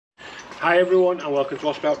Hi everyone and welcome to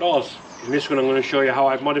OscarOutdoors. In this one I'm going to show you how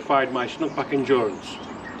I've modified my snugpak Endurance.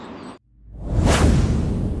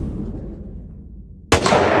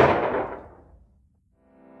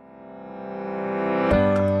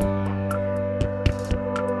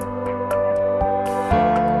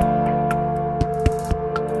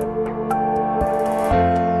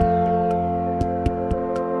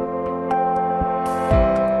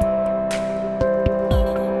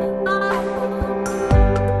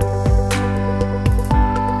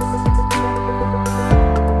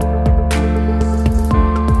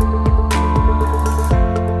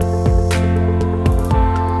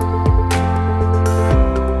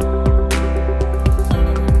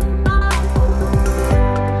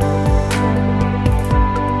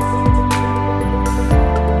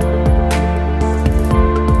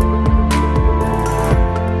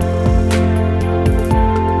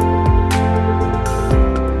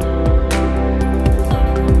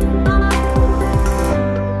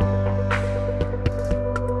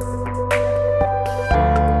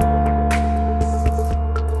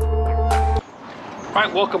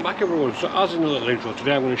 Right, welcome back everyone. So as in the little intro,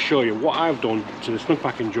 today I'm going to show you what I've done to the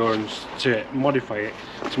snugpak Endurance to modify it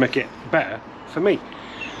to make it better for me.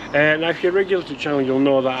 Now if you're regular to the channel, you'll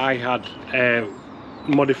know that I had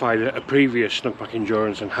modified a previous snugpak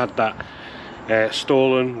Endurance and had that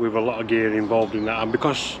stolen with a lot of gear involved in that, and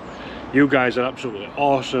because you guys are absolutely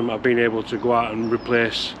awesome, I've been able to go out and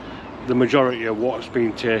replace the majority of what's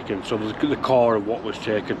been taken, so the core of what was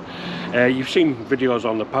taken. You've seen videos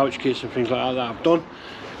on the pouch kits and things like that I've done,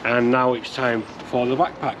 and now it's time for the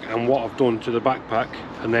backpack and what I've done to the backpack,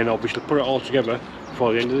 and then obviously put it all together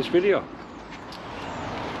before the end of this video.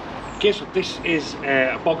 Okay, so this is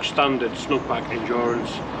a bog standard snugpak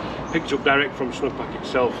Endurance, picked up direct from snugpak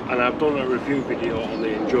itself, and I've done a review video on the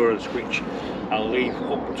Endurance which I'll leave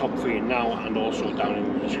up top for you now and also down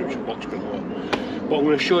in the description box below. But I'm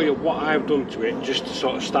going to show you what I've done to it, just to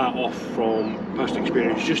sort of start off from past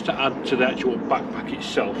experience, just to add to the actual backpack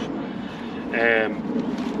itself,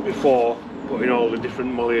 before putting all the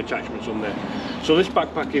different Molle attachments on there. So this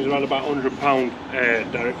backpack is around about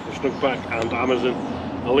 £100 direct from snugpak and Amazon.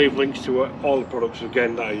 I'll leave links to all the products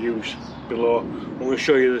again that I use below. I'm going to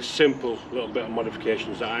show you the simple little bit of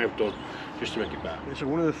modifications that I've done just to make it better. So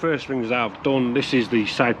one of the first things that I've done, this is the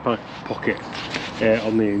side pocket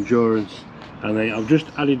on the Endurance. And then I've just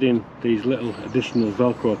added in these little additional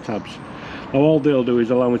Velcro tabs. Now all they'll do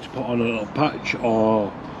is allow me to put on a little patch,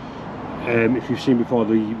 or if you've seen before,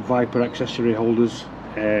 the Viper accessory holders,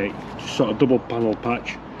 just sort of double panel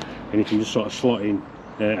patch, and you can just sort of slot in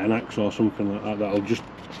an axe or something like that, that'll just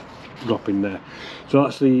drop in there. So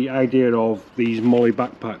that's the idea of these Molle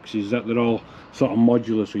backpacks, is that they're all sort of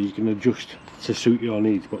modular, so you can adjust to suit your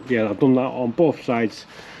needs. But yeah, I've done that on both sides,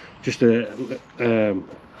 just a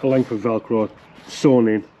length of Velcro sewn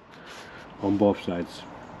in on both sides.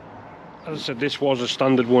 As I said, this was a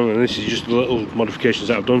standard one, and this is just the little modifications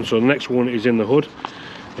that I've done. So the next one is in the hood.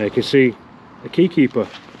 You can see a key keeper.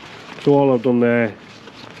 So all I've done there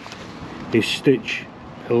is stitch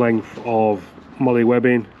a length of Molle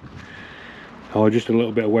webbing, or just a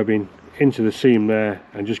little bit of webbing into the seam there,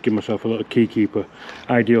 and just give myself a little key keeper,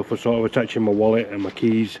 ideal for sort of attaching my wallet and my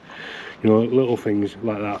keys, you know, little things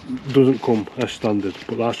like that. Doesn't come as standard,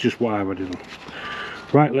 but that's just what I've added on.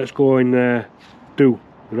 Right, let's go and do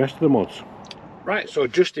the rest of the mods. Right, so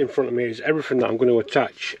just in front of me is everything that I'm going to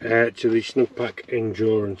attach to the snugpak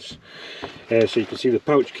Endurance. So you can see the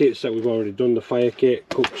pouch kits that we've already done, the fire kit,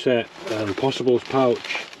 cook set and possibles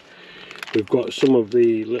pouch. We've got some of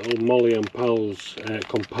the little Molle and Pals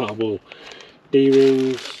compatible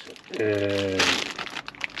D-rings,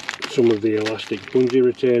 some of the elastic bungee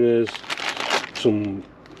retainers, some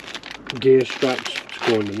gear straps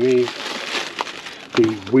to go underneath, the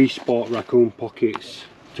wisport racoon pockets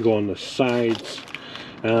to go on the sides,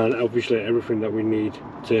 and obviously everything that we need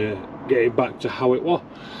to get it back to how it was.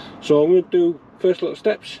 So I'm going to do first little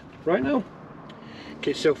steps right now.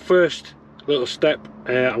 Okay, so first little step,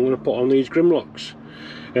 I'm going to put on these Grimlocks.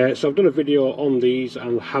 So I've done a video on these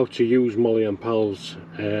and how to use Molle and Pals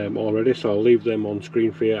already, so I'll leave them on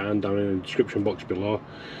screen for you and down in the description box below.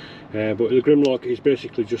 But the Grimlock is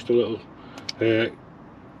basically just a little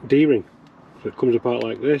D-ring. So it comes apart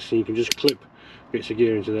like this, and you can just clip bits of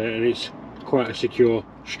gear into there, and it's quite a secure,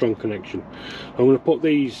 strong connection. I'm going to put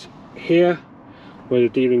these here where the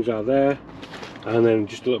D-rings are there, and then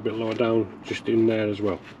just a little bit lower down just in there as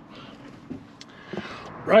well.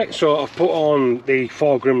 Right, so I've put on the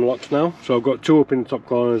 4 Grimlocks now. So I've got 2 up in the top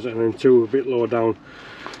corners and then 2 a bit lower down,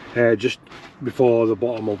 just before the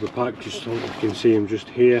bottom of the pack, just so you can see them just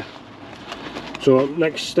here. So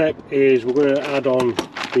next step is we're going to add on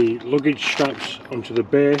the luggage straps onto the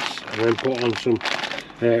base and then put on some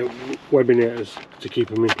webinators to keep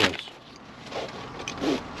them in place.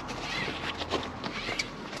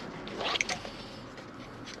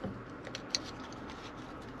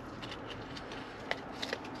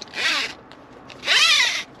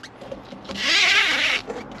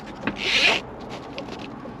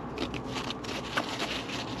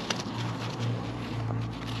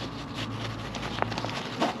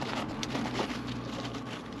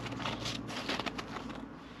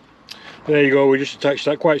 There you go, we just attached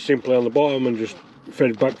that quite simply on the bottom and just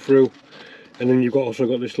thread back through, and then you've also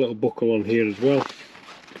got this little buckle on here as well,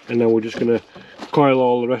 and now we're just going to coil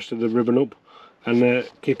all the rest of the ribbon up and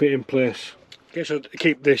keep it in place. Okay, so to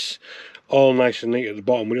keep this all nice and neat at the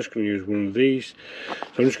bottom, we're just going to use one of these.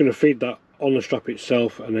 So I'm just going to feed that on the strap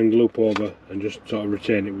itself and then loop over and just sort of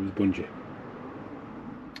retain it with the bungee.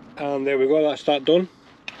 And there we go, that's that done.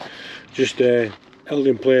 Just held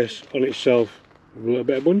in place on itself with a little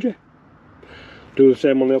bit of bungee. Do the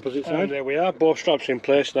same on the opposite side. And there we are, both straps in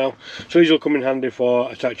place now. So these will come in handy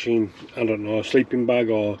for attaching, I don't know, a sleeping bag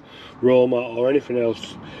or roll mat or anything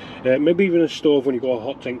else. Maybe even a stove when you go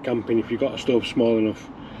hot tent camping, if you've got a stove small enough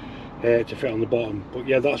to fit on the bottom. But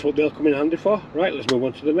yeah, that's what they'll come in handy for. Right, let's move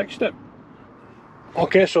on to the next step.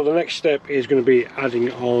 Okay, so the next step is going to be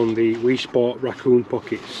adding on the wisport racoon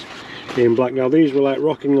pockets in black. Now these were like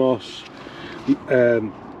rocking horse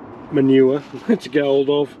manure to get hold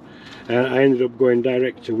of. I ended up going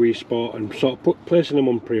direct to wisport and sort of placing them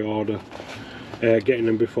on pre-order, getting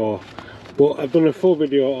them before. But I've done a full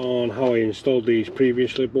video on how I installed these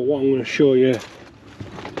previously, but what I'm going to show you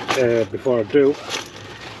before I do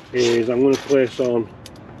is I'm going to place on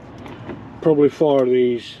probably 4 of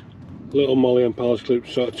these little Molle and Pals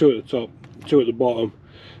clips, so 2 at the top, 2 at the bottom,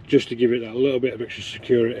 just to give it that little bit of extra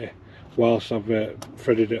security whilst I've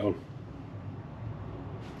threaded it on.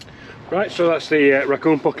 Right, so that's the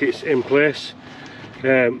racoon pockets in place.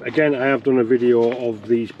 Again, I have done a video of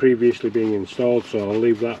these previously being installed, so I'll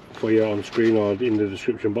leave that for you on screen or in the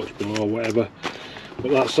description box below or whatever.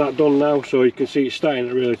 But that's that done now, so you can see it's starting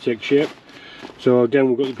to really take shape. So again,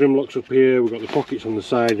 we've got the grim locks up here, we've got the pockets on the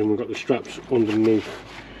side, and we've got the straps underneath.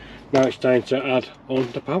 Now it's time to add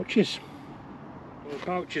on the pouches. Well, the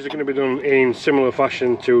pouches are going to be done in similar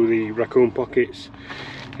fashion to the racoon pockets.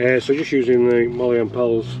 So just using the Molle and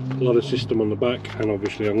Pals ladder system on the back, and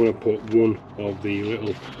obviously I'm going to put one of the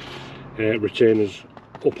little retainers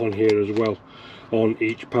up on here as well on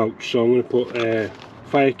each pouch. So I'm going to put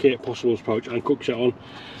fire kit, possibles pouch and cook set on.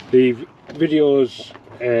 The videos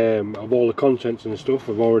of all the contents and stuff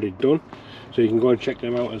I've already done, so you can go and check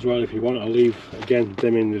them out as well if you want. I'll leave again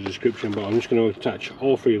them in the description, but I'm just going to attach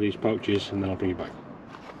all 3 of these pouches and then I'll bring you back.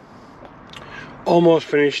 Almost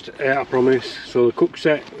finished, I promise. So the cook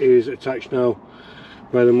set is attached now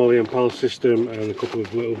by the Molle and Pals system and a couple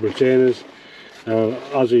of little retainers,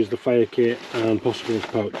 as is the fire kit and possibles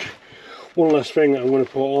pouch. One last thing that I'm going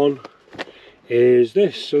to put on is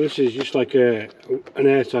this. So this is just like an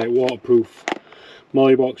airtight waterproof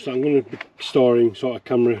Molle box that I'm going to be storing sort of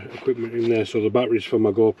camera equipment in there, so the batteries for my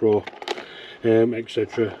GoPro,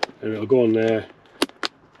 etc. And it'll go on there,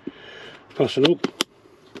 fasten up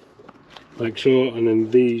like so, and then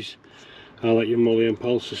these are like your Molle and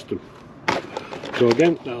Pals system. So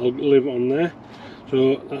again, that'll live on there.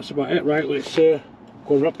 So that's about it. Right, let's go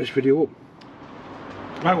and wrap this video up.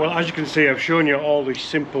 Right, well, as you can see, I've shown you all these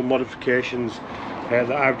simple modifications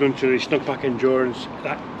that I've done to the snugpak endurance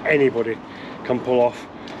that anybody can pull off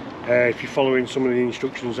if you're following some of the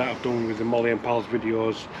instructions that I've done with the Molle and Pals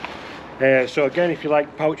videos. So again, if you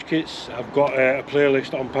like pouch kits, I've got a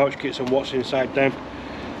playlist on pouch kits and what's inside them.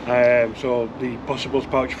 So the possibles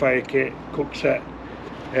pouch, fire kit, cook set,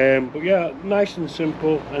 but yeah, nice and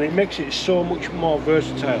simple, and it makes it so much more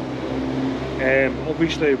versatile.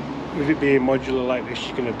 Obviously with it being modular like this,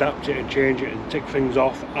 you can adapt it and change it and take things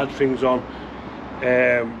off, add things on,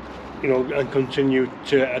 you know, and continue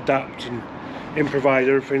to adapt and improvise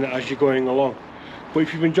everything as you're going along. But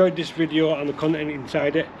if you've enjoyed this video and the content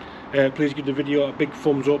inside it, please give the video a big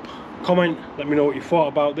thumbs up, comment, let me know what you thought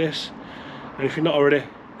about this, and if you're not already,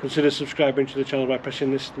 consider subscribing to the channel by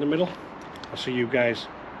pressing this in the middle. I'll see you guys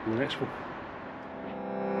in the next one.